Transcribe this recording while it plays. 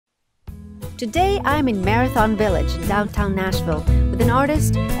Today, I'm in Marathon Village in downtown Nashville with an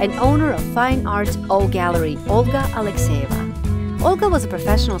artist and owner of fine art Gallery Olga Aleexeva. Olga was a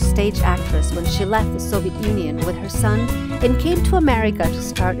professional stage actress when she left the Soviet Union with her son and came to America to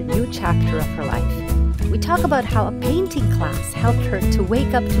start a new chapter of her life. We talk about how a painting class helped her to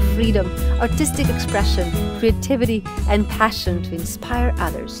wake up to freedom, artistic expression, creativity, and passion to inspire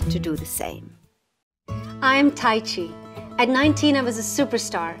others to do the same. I'm Tai Chi. At 19, I was a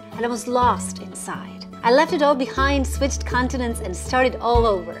superstar, and I was lost inside. I left it all behind, switched continents, and started all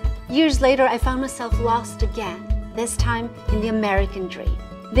over. Years later, I found myself lost again, this time in the American dream.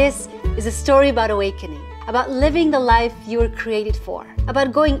 This is a story about awakening, about living the life you were created for,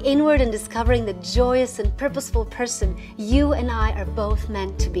 about going inward and discovering the joyous and purposeful person you and I are both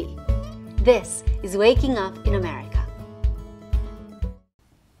meant to be. This is Waking Up in America.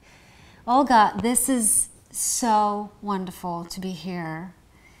 Olga, this is so wonderful to be here.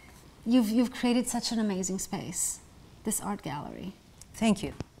 You've created such an amazing space, this art gallery. Thank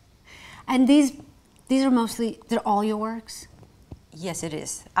you. And these are mostly, they're all your works? Yes, it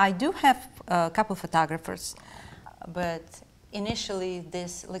is. I do have a couple of photographers, but initially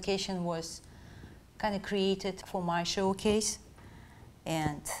this location was kind of created for my showcase,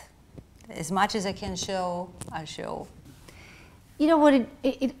 and as much as I can show, I show. You know what,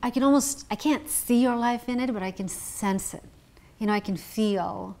 I can't see your life in it, but I can sense it. You know, I can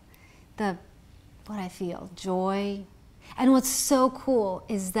feel what I feel, joy. And what's so cool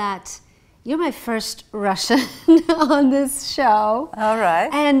is that you're my first Russian on this show. All right.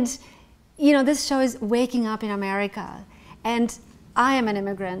 And, you know, this show is Waking Up in America. And I am an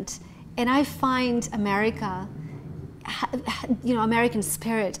immigrant, and I find America, you know, American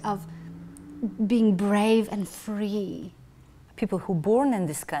spirit of being brave and free. People who are born in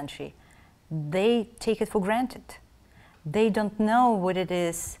this country, they take it for granted. They don't know what it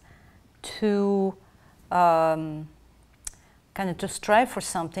is to kind of to strive for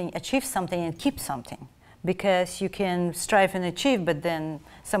something, achieve something, and keep something. Because you can strive and achieve, but then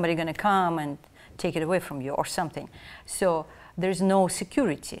somebody's going to come and take it away from you or something. So there's no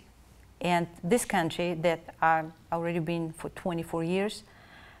security. And this country that I've already been for 24 years,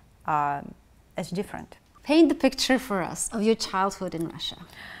 is different. Paint the picture for us of your childhood in Russia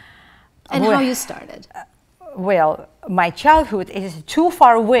and how you started. Well, my childhood is too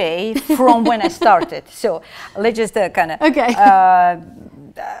far away from when I started. So let's just kind of... Okay.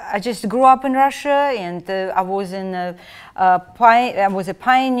 I just grew up in Russia, and I was in I was a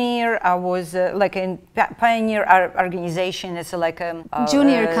pioneer. I was like in pioneer organization. It's like a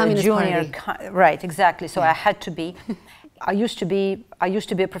junior communist party. Right, exactly. So yeah. I had to be. I used to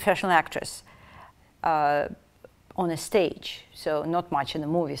be a professional actress. On a stage, so not much in the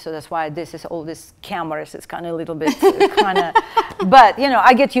movie, so that's why this is all these cameras. It's kind of a little bit kind of, but you know,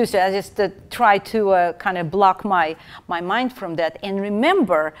 I get used to it. I just try to kind of block my mind from that and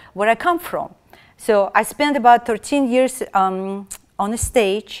remember where I come from. So I spent about 13 years on a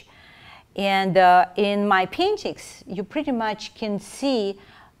stage, and in my paintings, you pretty much can see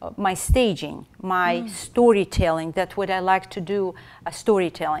my staging, my storytelling. That's what I like to do,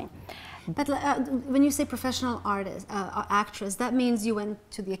 storytelling. But when you say professional artist, actress, that means you went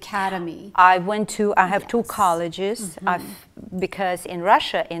to the academy. I have two colleges, because in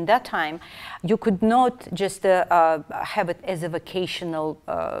Russia, in that time, you could not just have it as a vocational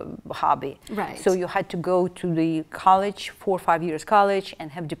hobby. Right. So you had to go to the college, 4 or 5 years college,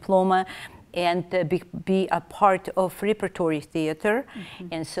 and have diploma, and be a part of repertory theater.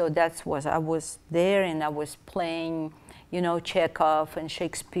 And so I was there, and I was playing, you know, Chekhov and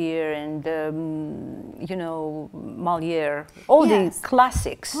Shakespeare and, you know, Molière, all the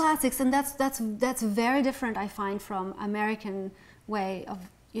classics. Classics, and that's very different, I find, from American way of,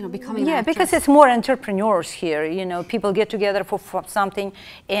 you know, becoming an actress. Because it's more entrepreneurs here, you know, people get together for something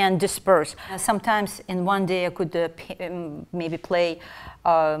and disperse. Sometimes in one day I could maybe play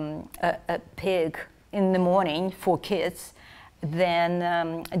a pig in the morning for kids.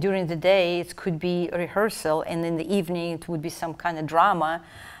 Then during the day it could be a rehearsal, and in the evening it would be some kind of drama,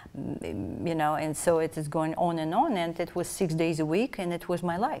 you know, and so it is going on, and it was 6 days a week, and it was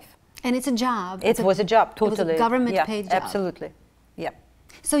my life. And it's a job. It was a job, totally. It was a government-paid job. Absolutely, yeah.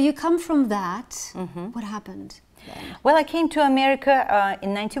 So you come from that. What happened then? Well, I came to America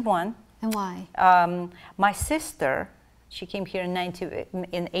in '91. And why? My sister, she came here in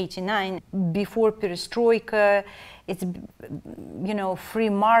 '89, before Perestroika. It's, you know, free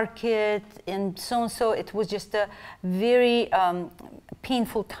market and so on. So it was just a very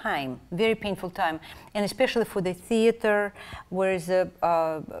painful time, very painful time, and especially for the theater, whereas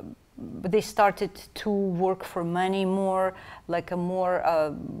they started to work for money more, like a more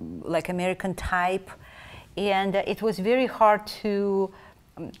like American type, and it was very hard to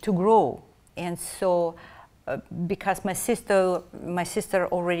grow. And so, because my sister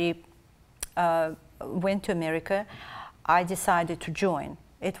already went to America, I decided to join.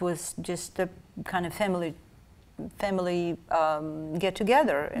 It was just a kind of family get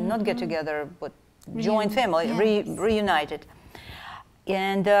together, and not get together, but joint family, reunited.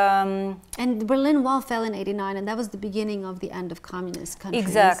 And Berlin Wall fell in '89, and that was the beginning of the end of communist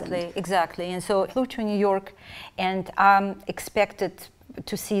countries. Exactly. And so I flew to New York, and expected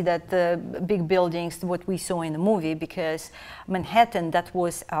to see that the big buildings, what we saw in the movie, because Manhattan, that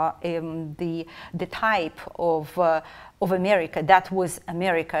was the type of America. That was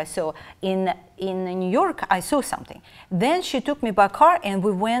America. So in New York, I saw something. Then she took me by car, and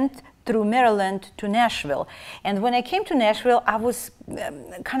we went through Maryland to Nashville. And when I came to Nashville, I was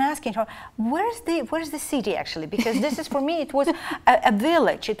kind of asking her, where's the city actually? Because this is, for me, it was a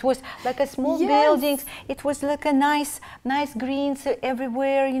village. It was like a small buildings. It was like a nice greens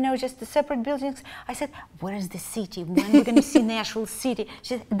everywhere, you know, just the separate buildings. I said, where is the city? When are we going to see Nashville city?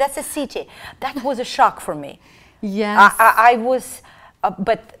 She said, that's a city. That was a shock for me. Yes. I was,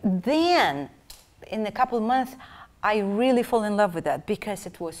 but then in a couple of months, I really fell in love with that because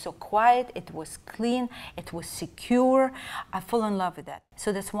it was so quiet, it was clean, it was secure. I fell in love with that.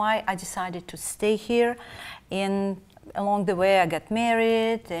 So that's why I decided to stay here. And along the way, I got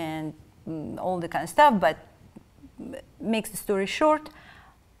married and all the kind of stuff. But makes the story short,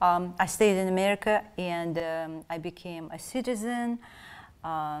 I stayed in America, and I became a citizen.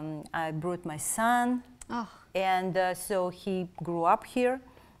 I brought my son, and so he grew up here.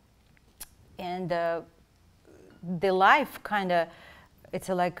 And the life kind of, it's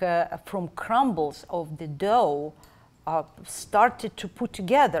like from crumbles of the dough started to put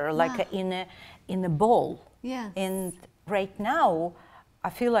together like in a bowl. Yes. And right now, I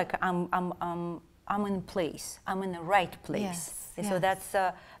feel like I'm in place. I'm in the right place. Yes. And so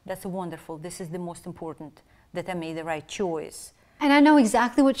that's wonderful. This is the most important, that I made the right choice. And I know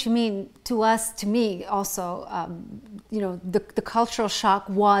exactly what you mean. To us, to me also, you know, the cultural shock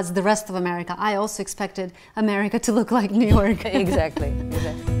was the rest of America. I also expected America to look like New York. Exactly.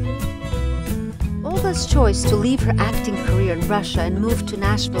 Olga's choice to leave her acting career in Russia and move to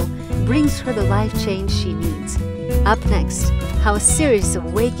Nashville brings her the life change she needs. Up next, how a series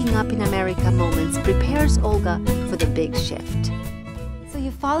of waking up in America moments prepares Olga for the big shift. So you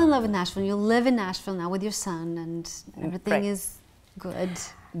fall in love with Nashville, you live in Nashville now with your son, and everything is good.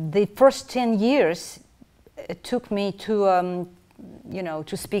 The first 10 years, it took me to, you know,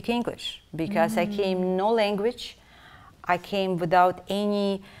 to speak English, because I came no language. I came without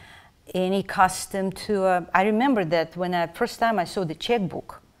any custom to. I remember that when first time I saw the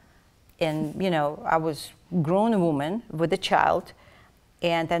checkbook, and you know, I was grown woman with a child,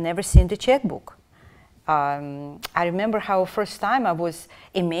 and I never seen the checkbook. I remember how first time I was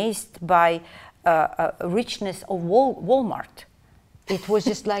amazed by richness of Walmart. It was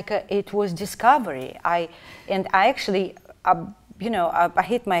just like it was discovery. I actually, you know, I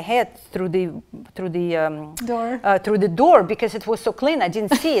hit my head through the door because it was so clean. I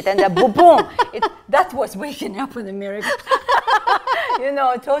didn't see it, and boom, boom. That was waking up in America. You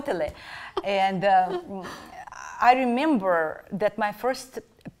know, totally. And I remember that my first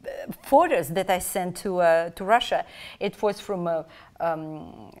photos that I sent to Russia, it was from the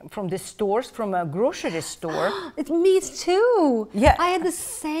stores, from a grocery store. Me too. Yeah. I had the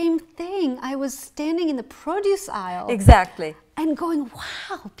same thing. I was standing in the produce aisle. Exactly. And going,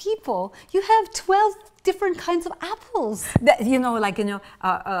 wow, people, you have 12 different kinds of apples. You know, like, you know,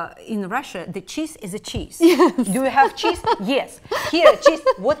 in Russia, the cheese is a cheese. Yes. Do you have cheese? Yes. Here, cheese.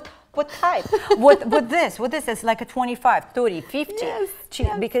 What type? What this is like a 25, 30, 50 cheese.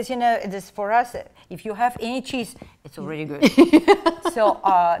 Yes. Because, you know, it is for us, if you have any cheese, it's already good. So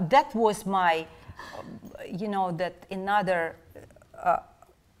that was my, you know, that another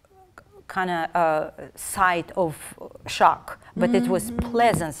kind of side of shock, but it was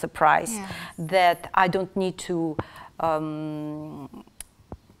pleasant surprise that I don't need to kind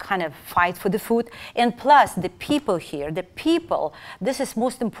of fight for the food. And plus the people here, this is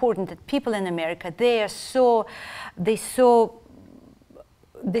most important, that people in America, they're so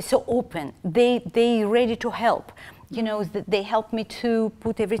open, they ready to help. You know, they helped me to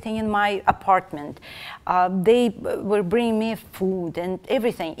put everything in my apartment. They were bringing me food and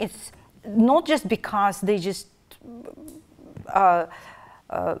everything. It's not just because they just,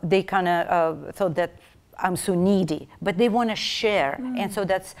 they kind of thought that I'm so needy, but they want to share. And so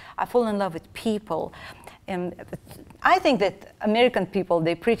I fall in love with people. And I think that American people,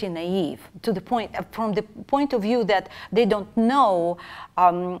 they're pretty naive to the point, from the point of view that they don't know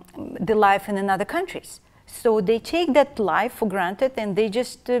the life in other countries. So they take that life for granted and they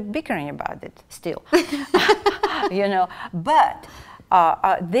just bickering about it still, you know. But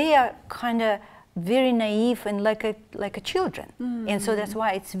they are kind of very naive and like a children, and so that's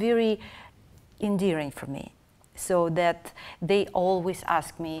why it's very endearing for me. So that they always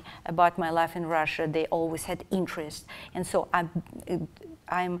ask me about my life in Russia. They always had interest, and so I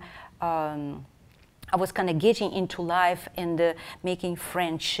was kind of getting into life and making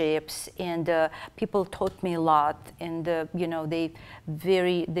friendships, and people taught me a lot. And you know, they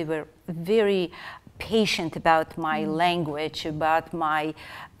were very patient about my language, about my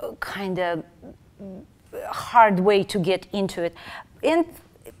kind of hard way to get into it, and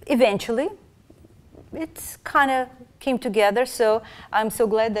eventually it's kind of came together. So I'm so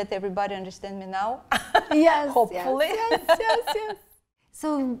glad that everybody understands me now. Yes, hopefully. Yes.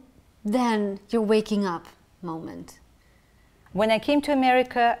 So then your waking up moment. When I came to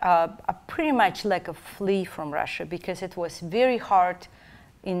America, I pretty much like a flee from Russia, because it was very hard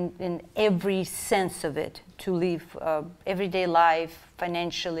in every sense of it to live everyday life,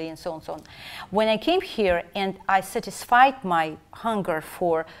 financially, and so on and so on. When I came here and I satisfied my hunger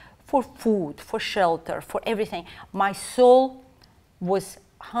for food, for shelter, for everything, my soul was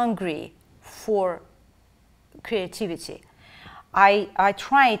hungry for creativity. I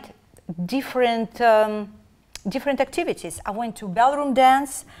tried different activities. I went to ballroom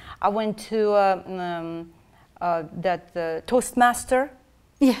dance. I went to Toastmaster.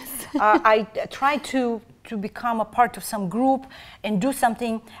 Yes. I tried to become a part of some group and do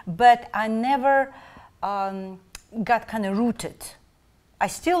something, but I never got kind of rooted. I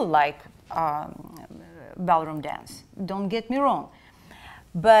still like ballroom dance, don't get me wrong,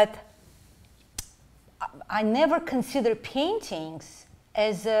 but I never considered paintings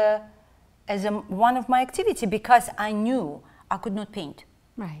as one of my activity, because I knew I could not paint.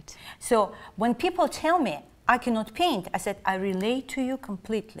 Right. So when people tell me I cannot paint, I said, I relate to you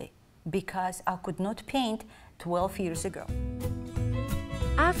completely, because I could not paint 12 years ago.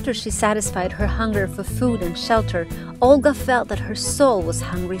 After she satisfied her hunger for food and shelter, Olga felt that her soul was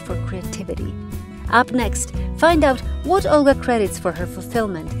hungry for creativity. Up next, find out what Olga credits for her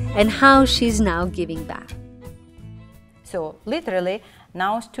fulfillment and how she's now giving back. So literally,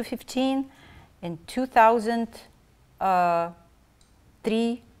 now it's 2015. In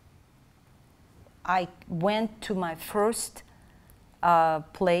 2003, I went to my first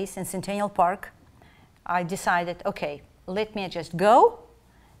place in Centennial Park. I decided, okay, let me just go,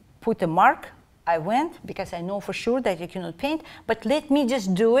 put a mark. I went because I know for sure that you cannot paint, but let me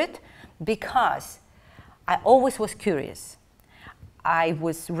just do it, because I always was curious. I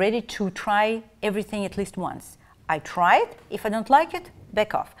was ready to try everything at least once. I tried. If I don't like it,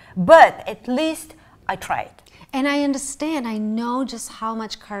 back off. But at least I tried. And I understand, I know just how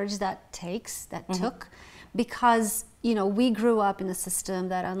much courage that takes, took, because, you know, we grew up in a system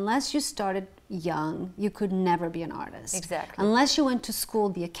that unless you started young, you could never be an artist. Exactly. Unless you went to school,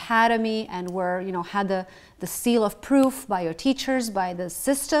 the academy, and were, you know, had the seal of proof by your teachers, by the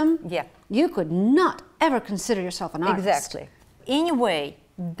system, you could not ever consider yourself an artist. Exactly. Anyway,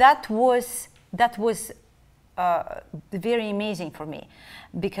 that was very amazing for me,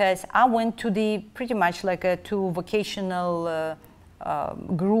 because I went to pretty much like a vocational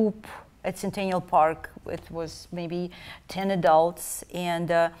group at Centennial Park. It was maybe 10 adults,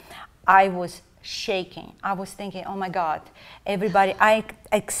 and I was shaking. I was thinking, oh my God, everybody, I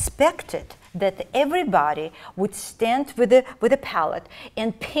expected that everybody would stand with a palette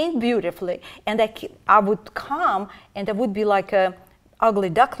and paint beautifully, and I would come and I would be like a ugly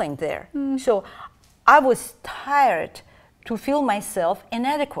duckling there. So I was tired to feel myself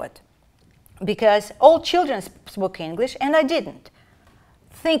inadequate, because all children spoke English and I didn't.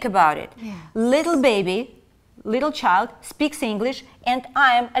 Think about it. Yes. Little baby, little child speaks English, and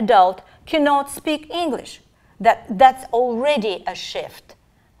I am adult, cannot speak English. That's already a shift.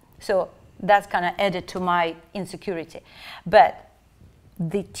 So that's kind of added to my insecurity. But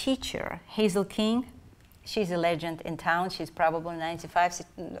the teacher, Hazel King, she's a legend in town. She's probably 95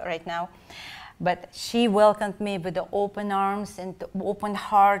 right now. But she welcomed me with the open arms and the open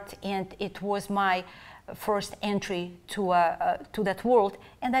heart, and it was my first entry to that world.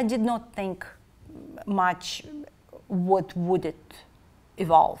 And I did not think much what would it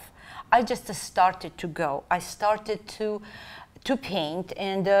evolve. I just started to go. I started to paint,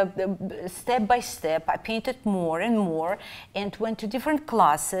 and step by step I painted more and more, and went to different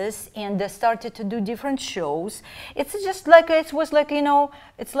classes, and started to do different shows. It's just like, it was like, you know,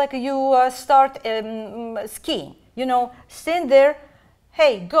 it's like you start skiing. you know, stand there,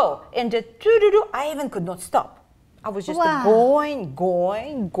 hey, go. And the doo-doo-doo, I even could not stop. I was just going.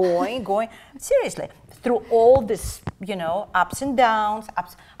 Seriously, through all this, you know, ups and downs.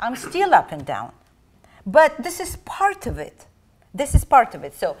 I'm still up and down. But this is part of it. This is part of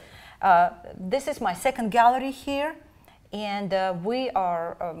it. So this is my second gallery here. And we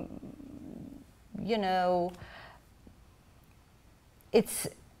are, you know,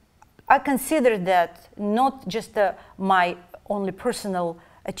 I consider that not just my only personal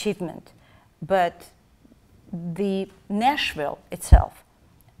achievement, but the Nashville itself,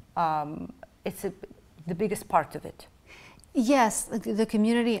 it's the biggest part of it. Yes, the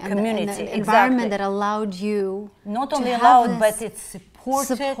community and the environment exactly. that allowed you. Not only allowed, but it's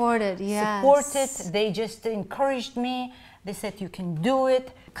supported. Yes. Supported. They just encouraged me. They said, you can do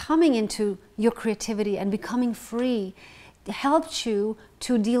it. Coming into your creativity and becoming free helped you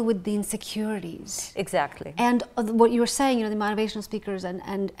to deal with the insecurities. Exactly. And what you were saying, you know, the motivational speakers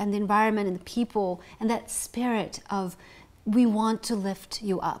and the environment and the people and that spirit of, we want to lift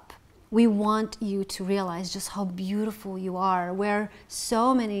you up. We want you to realize just how beautiful you are. We're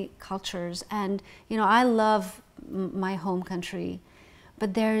so many cultures, and you know, I love my home country,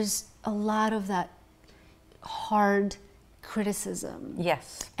 but there's a lot of that hard criticism,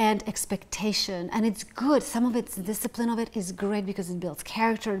 yes, and expectation, and it's good. Some of it's, the discipline of it is great because it builds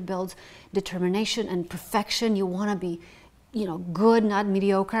character, it builds determination and perfection. You want to be, you know, good, not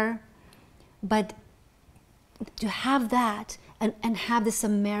mediocre. But to have that and have this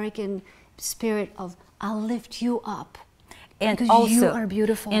American spirit of, I'll lift you up, and because also, you are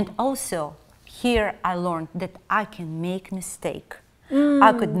beautiful. And also, here I learned that I can make mistake.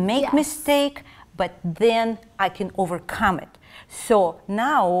 I could make mistake, but then I can overcome it. So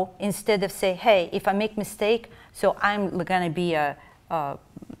now, instead of say, hey, if I make mistake, so I'm gonna be out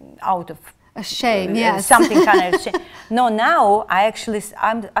of a shame, yes, something kind of shame. No, now I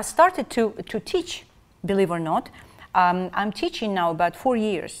started to teach, believe it or not. I'm teaching now about 4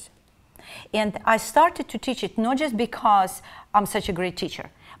 years. And I started to teach it not just because I'm such a great teacher,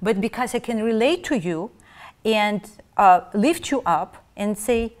 but because I can relate to you and lift you up and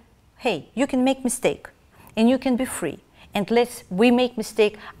say, hey, you can make mistake and you can be free. And we make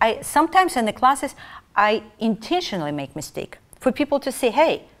mistake. Sometimes in the classes, I intentionally make mistake for people to say,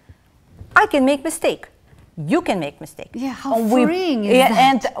 hey, I can make mistake. You can make mistake. Yeah, how freeing is that?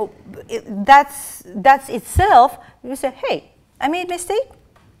 And that's itself, you say, hey, I made mistake,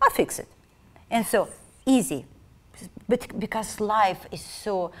 I'll fix it. And so, easy. But because life is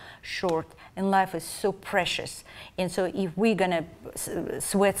so short and life is so precious. And so if we're gonna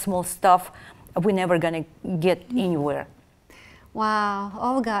sweat small stuff, we're never gonna get anywhere. Wow,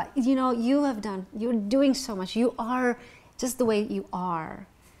 Olga, you know, you're doing so much. You are just the way you are.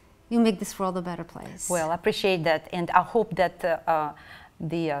 You make this world a better place. Well, I appreciate that, and I hope that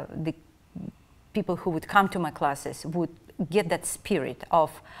the people who would come to my classes would get that spirit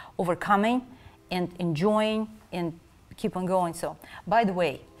of overcoming and enjoying and keep on going. So, by the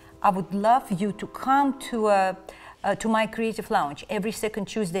way, I would love you to come to my Creative Lounge every second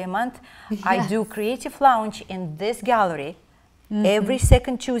Tuesday a month. Yes. I do Creative Lounge in this gallery. Every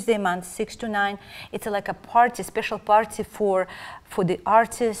second Tuesday month, 6 to 9. It's like a party, special party for the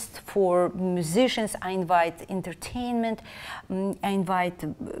artists, for musicians. I invite entertainment. I invite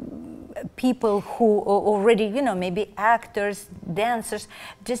people who already, you know, maybe actors, dancers,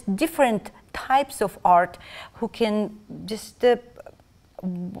 just different types of art who can just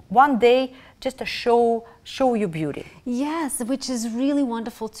one day just show you beauty. Yes, which is really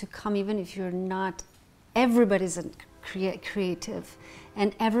wonderful to come, even if you're not. Everybody's creative,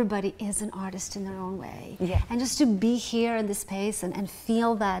 and everybody is an artist in their own way. Yeah. And just to be here in this space and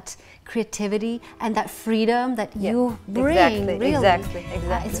feel that creativity and that freedom that you bring, exactly.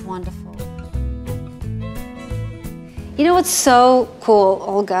 It's wonderful. You know what's so cool,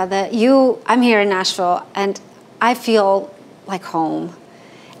 Olga, that I'm here in Nashville and I feel like home.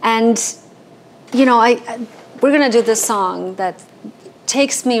 And you know, we're gonna do this song that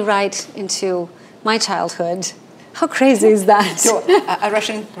takes me right into my childhood. How crazy is that? So, a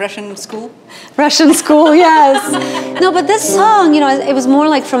Russian school? Russian school, yes. No, but this song, you know, it was more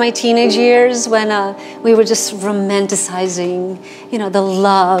like from my teenage years when we were just romanticizing, you know, the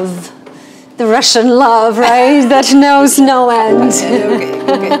love, the Russian love, right? That knows no end.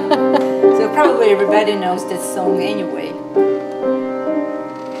 Okay. So probably everybody knows this song anyway.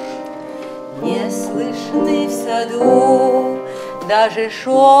 Не слышны в саду даже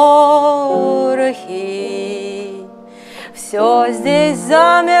шорохи. Все здесь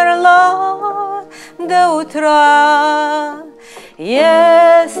замерло до утра.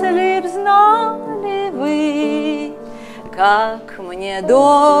 Если б знали вы, как мне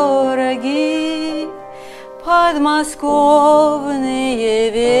дороги подмосковные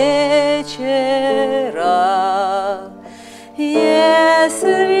вечера.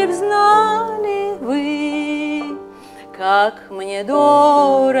 Если б знали вы, как мне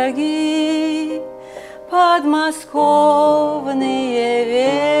дороги подмосковные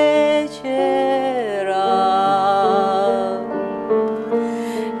вечера.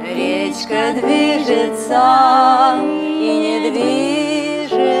 Речка движется и не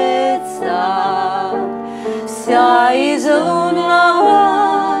движется, вся из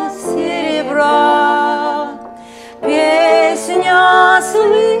лунного серебра. Песня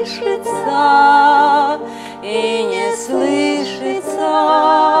слышится и не слышится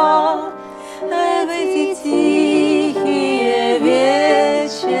в эти тихие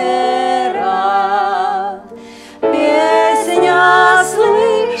вечера. Песня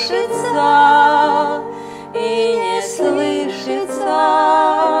слышится и не слышится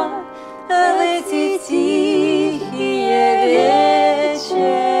в эти тихие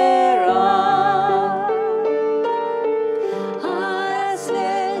вечера. А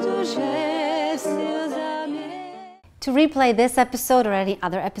свет уже все заметил. To replay this episode or any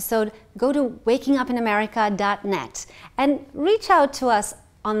other episode, go to wakingupinamerica.net and reach out to us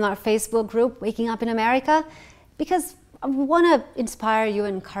on our Facebook group, Waking Up in America, because we want to inspire you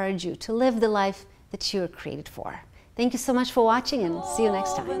and encourage you to live the life that you were created for. Thank you so much for watching and see you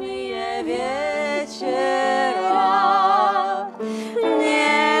next time.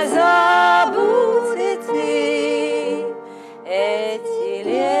 Не забудь ты эти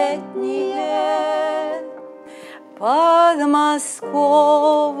летние Подмосковье.